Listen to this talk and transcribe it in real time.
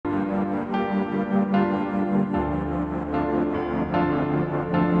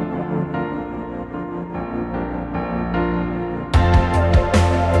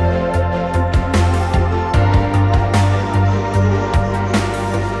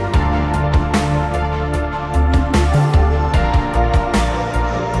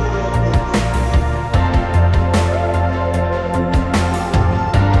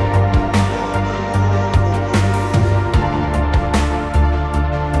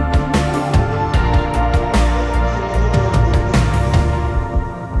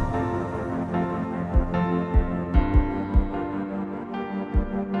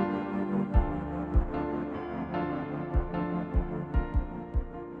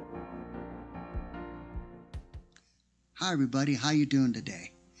Hi everybody, how you doing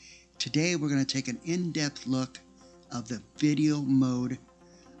today? Today we're going to take an in-depth look of the video mode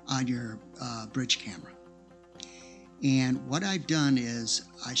on your bridge camera. And what I've done is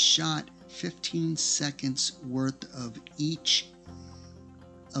I shot 15 seconds worth of each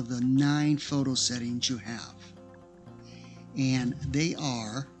of the 9 photo settings you have. And they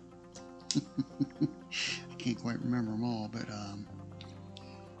are, I can't quite remember them all, but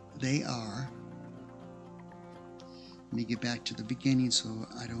they are, let me get back to the beginning so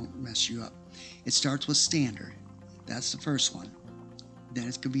I don't mess you up. It starts with standard. That's the first one. Then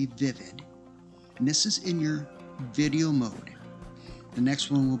it's going to be vivid. And this is in your video mode. The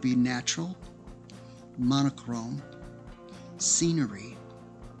next one will be natural, monochrome, scenery,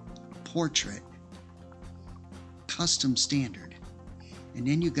 portrait, custom standard. And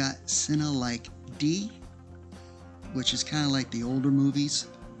then you got Cine-like D, which is kind of like the older movies,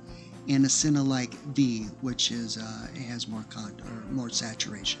 and a Cine-like V, which is it has more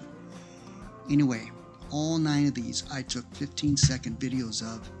saturation. Anyway, all 9 of these I took 15-second videos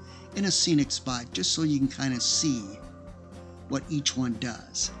of in a scenic spot, just so you can kind of see what each one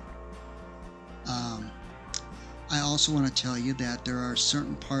does. I also want to tell you that there are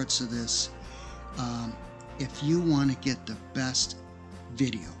certain parts of this, if you want to get the best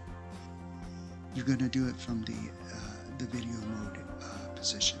video, you're going to do it from the video mode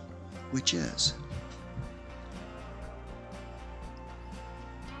position, which is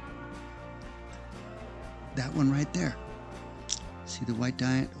that one right there. See the white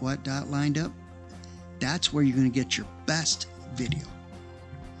dot lined up? That's where you're going to get your best video,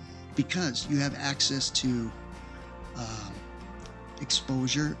 because you have access to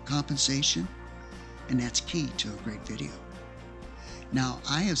exposure compensation, and that's key to a great video. Now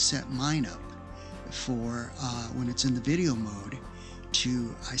I have set mine up for when it's in the video mode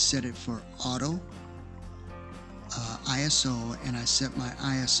I set it for auto ISO, and I set my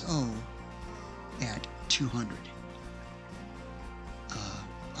ISO at 200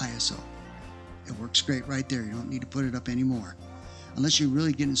 ISO. It works great right there. You don't need to put it up anymore. Unless you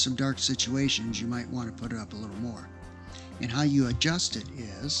really get in some dark situations, you might want to put it up a little more. And how you adjust it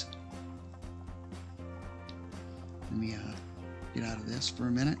is, let me get out of this for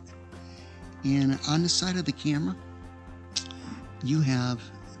a minute. And on the side of the camera, you have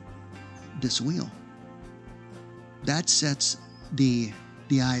this wheel. That sets the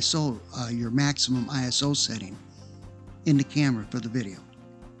ISO, your maximum ISO setting in the camera for the video.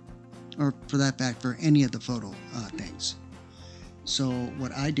 Or for that fact, for any of the photo things. So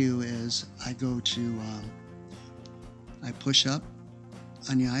what I do is I go to, I push up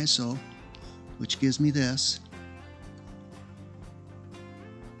on the ISO, which gives me this.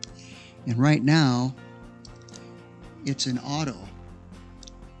 And right now, it's in auto.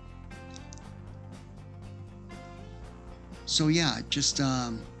 So yeah, just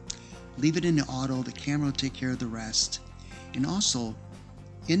leave it in the auto. The camera will take care of the rest. And also,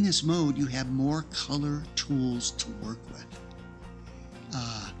 in this mode, you have more color tools to work with.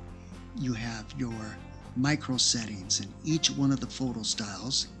 You have your micro settings in each one of the photo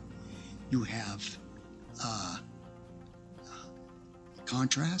styles. You have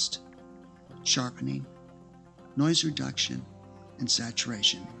contrast, sharpening, noise reduction, and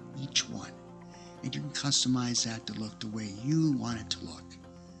saturation, each one. And you can customize that to look the way you want it to look.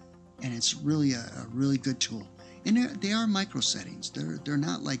 And it's really a really good tool. And they are micro settings. They're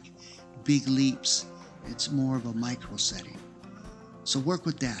not like big leaps. It's more of a micro setting. So work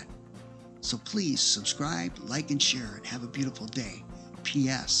with that. So please subscribe, like, and share, and have a beautiful day.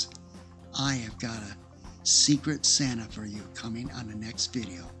 P.S. I have got a secret Santa for you coming on the next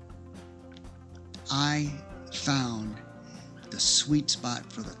video. I found the sweet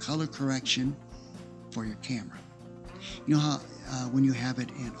spot for the color correction for your camera. You know how when you have it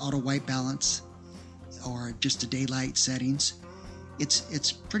in auto white balance or just the daylight settings,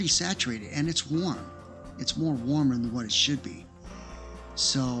 it's pretty saturated and it's warm. It's more warmer than what it should be.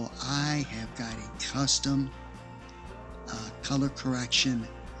 So I have got a custom color correction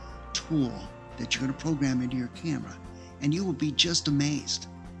tool that you're going to program into your camera, and you will be just amazed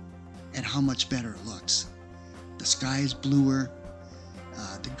at how much better it looks. The sky is bluer.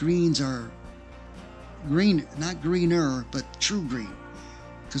 The greens are green, not greener, but true green.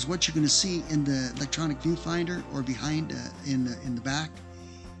 Because what you're going to see in the electronic viewfinder or behind in the back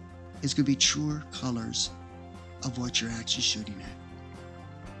is going to be truer colors of what you're actually shooting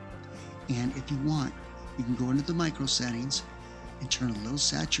at. And if you want, you can go into the micro settings and turn a little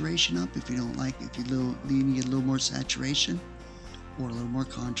saturation up if you don't like it, if you need a little more saturation or a little more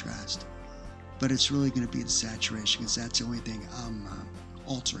contrast. But it's really going to be the saturation, because that's the only thing I'm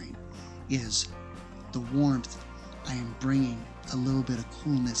altering, is the warmth I am bringing a little bit of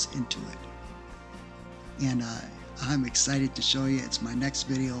coolness into it. And I'm excited to show you. It's my next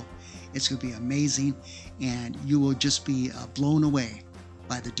video. It's going to be amazing, and you will just be blown away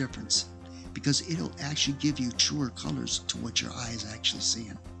by the difference, because it'll actually give you truer colors to what your eye is actually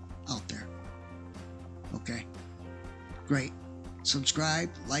seeing out there. Okay, great. Subscribe,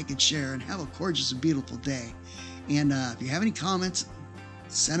 like, and share, and have a gorgeous and beautiful day. And if you have any comments,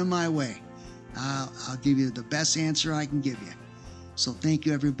 send them my way. I'll give you the best answer I can give you. So thank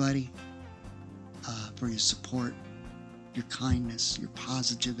you, everybody, for your support, your kindness, your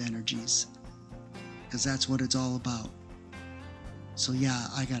positive energies, because that's what it's all about. So yeah,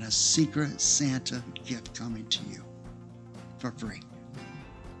 I got a secret Santa gift coming to you for free.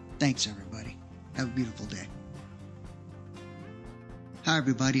 Thanks, everybody. Have a beautiful day. Hi,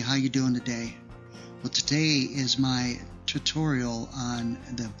 everybody. How you doing today? Well, today is my tutorial on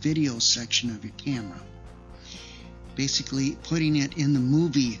the video section of your camera. Basically putting it in the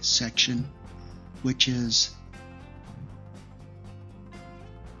movie section, which is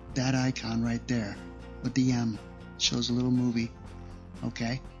that icon right there with the M. Shows a little movie.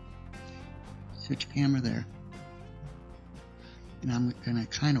 Okay, set your camera there, and I'm going to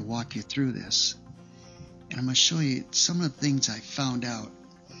kind of walk you through this, and I'm going to show you some of the things I found out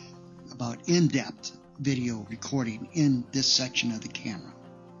about in-depth video recording in this section of the camera.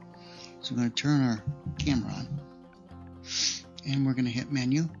 So we're going to turn our camera on, and we're going to hit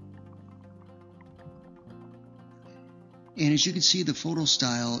menu. And as you can see, the photo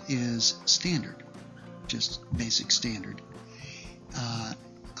style is standard, just basic standard.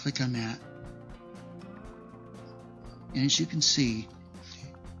 Click on that, and as you can see,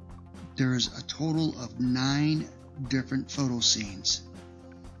 there's a total of 9 different photo scenes,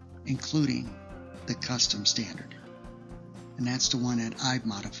 including the custom standard, and that's the one that I've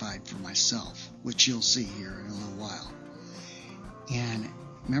modified for myself, which you'll see here in a little while. And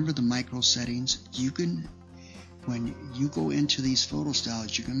remember the micro settings. You can, when you go into these photo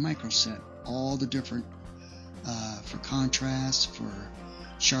styles, you can micro set all the different for contrast, for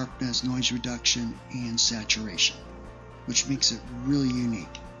sharpness, noise reduction, and saturation, which makes it really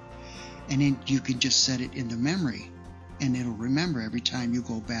unique. And then you can just set it into memory, and it'll remember every time you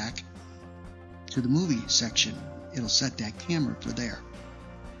go back to the movie section. It'll set that camera for there.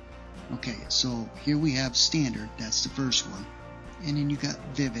 Okay, so here we have standard. That's the first one. And then you got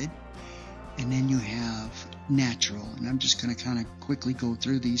vivid, and then you have natural. And I'm just going to kind of quickly go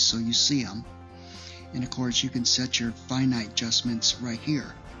through these so you see them. And of course, you can set your finite adjustments right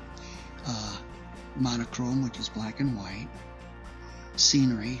here. Monochrome, which is black and white.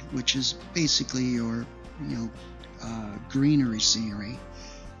 Scenery, which is basically your greenery scenery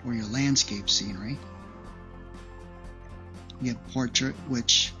or your landscape scenery. You have portrait,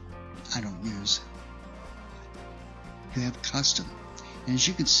 which I don't use. You have custom, and as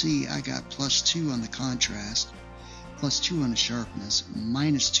you can see, I got +2 on the contrast, +2 on the sharpness,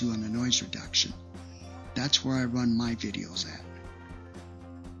 -2 on the noise reduction. That's where I run my videos at.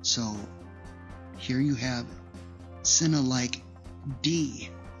 So here you have Cinelike D,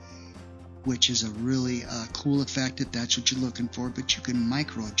 which is a really cool effect if that's what you're looking for, but you can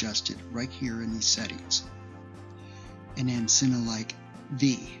micro adjust it right here in these settings. And then Cinelike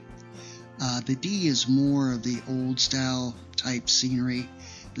V. The D is more of the old style type scenery.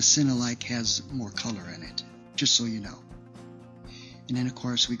 The Cinelike has more color in it, just so you know. And then of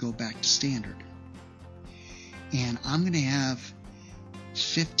course we go back to standard. And I'm going to have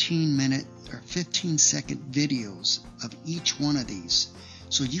 15-minute or 15-second videos of each one of these,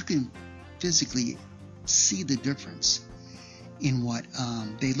 so you can physically see the difference in what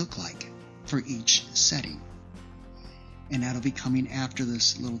they look like for each setting. And that'll be coming after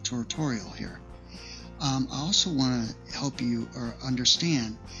this little tutorial here. I also want to help you or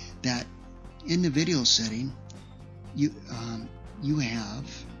understand that in the video setting, you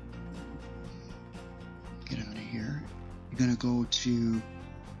have, get out of here, you're going to go to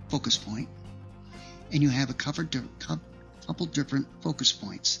focus point, and you have a couple different focus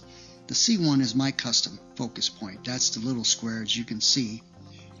points. The C1 is my custom focus point. That's the little square, as you can see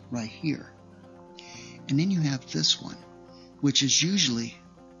right here. And then you have this one, which is usually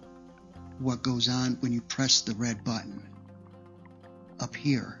what goes on when you press the red button up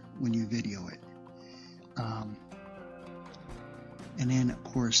here when you video it. And then of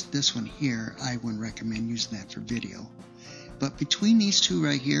course this one here, I wouldn't recommend using that for video. But between these two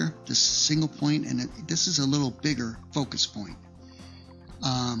right here, this single point and this is a little bigger focus point.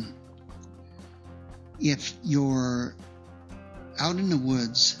 If you're out in the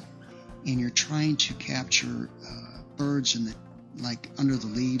woods and you're trying to capture birds in the, like under the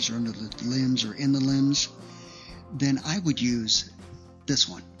leaves or under the limbs or in the limbs, then I would use this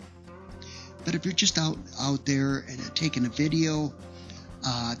one. But if you're just out there and taking a video,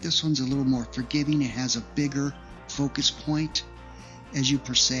 this one's a little more forgiving. It has a bigger focus point, as you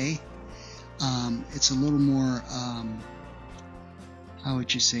per se. It's a little more, how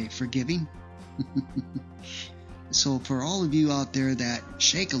would you say, forgiving. So for all of you out there that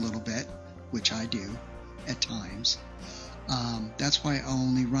shake a little bit, which I do at times, that's why I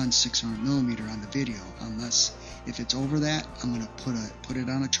only run 600mm on the video. Unless if it's over that, I'm going to put it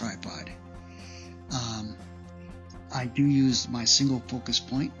on a tripod. I do use my single focus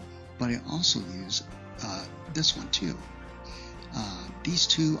point, but I also use this one too. These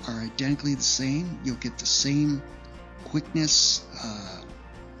two are identically the same. You'll get the same quickness,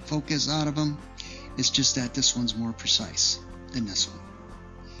 focus out of them. It's just that this one's more precise than this one.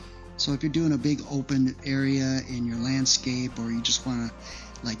 So if you're doing a big open area in your landscape, or you just want to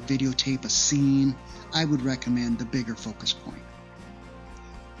like videotape a scene, I would recommend the bigger focus point.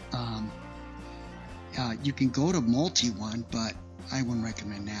 You can go to multi one, but I wouldn't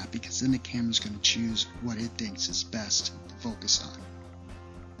recommend that, because then the camera's going to choose what it thinks is best to focus on.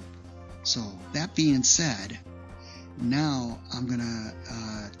 So that being said, now I'm going to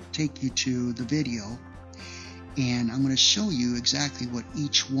take you to the video, and I'm going to show you exactly what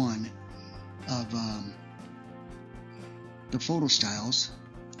each one of the photo styles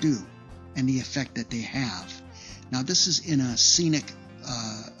do and the effect that they have. Now this is in a scenic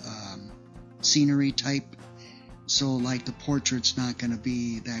scenery type, so like the portrait's not going to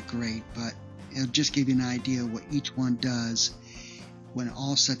be that great, but it'll just give you an idea what each one does when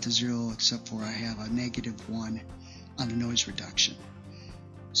all set to 0, except for I have a -1 on the noise reduction.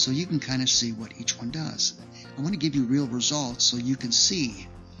 So you can kind of see what each one does. I want to give you real results so you can see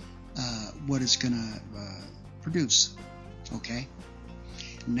what it's going to produce. Okay?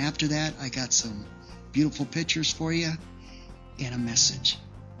 And after that, I got some beautiful pictures for you and a message.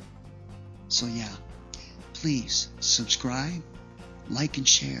 So yeah, please subscribe, like, and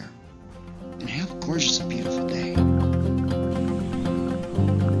share, and have a gorgeous and beautiful day.